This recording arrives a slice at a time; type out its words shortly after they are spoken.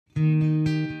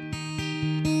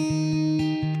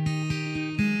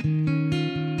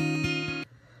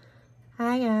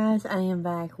guys, I am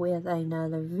back with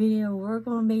another video. We're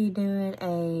going to be doing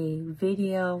a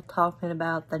video talking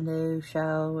about the new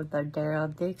show with the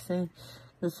Daryl Dixon.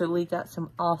 So we got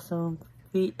some awesome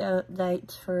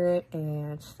updates for it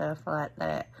and stuff like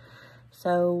that.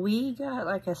 So we got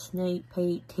like a sneak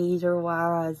peek teaser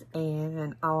wise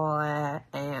and all that,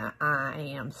 and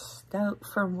I am stoked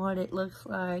from what it looks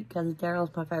like because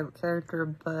Daryl's my favorite character.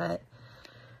 But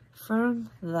from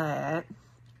that,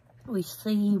 we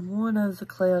see one of the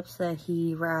clips that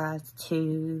he rides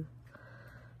to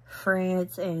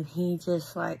France and he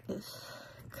just like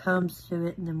comes to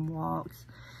it and then walks.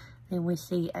 Then we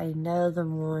see another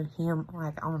one, him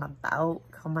like on a boat,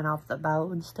 coming off the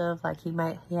boat and stuff. Like he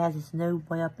has his new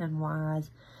weapon wise,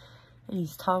 and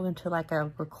he's talking to like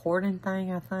a recording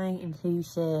thing, I think. And he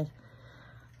said,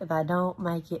 "If I don't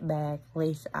make it back, at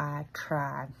least I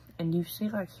tried." And you see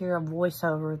like here a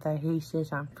voiceover that he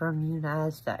says, "I'm from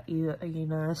United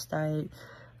States,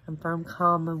 I'm from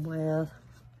Commonwealth,"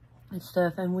 and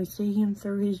stuff. And we see him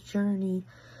through his journey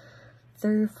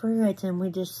through France,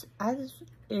 and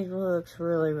it looks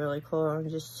really, really cool. And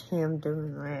just him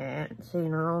doing that,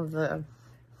 seeing all the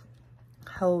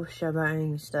whole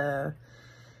shebang stuff.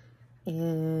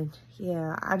 And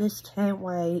yeah, I just can't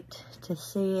wait to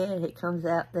see it. It comes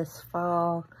out this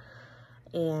fall,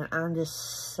 and I'm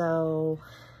just so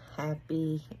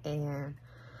happy and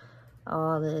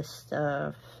all this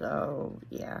stuff. So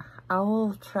yeah, I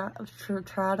will try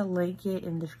to link it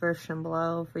in the description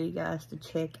below for you guys to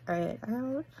check it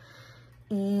out.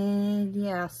 And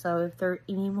yeah, so if there are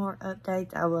any more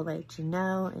updates, I will let you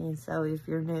know. And so if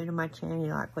you're new to my channel,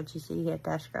 you like what you see, hit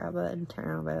that subscribe button, turn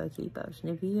on the bell to keep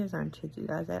posting new videos, and I'll check you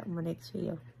guys out in my next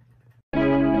video.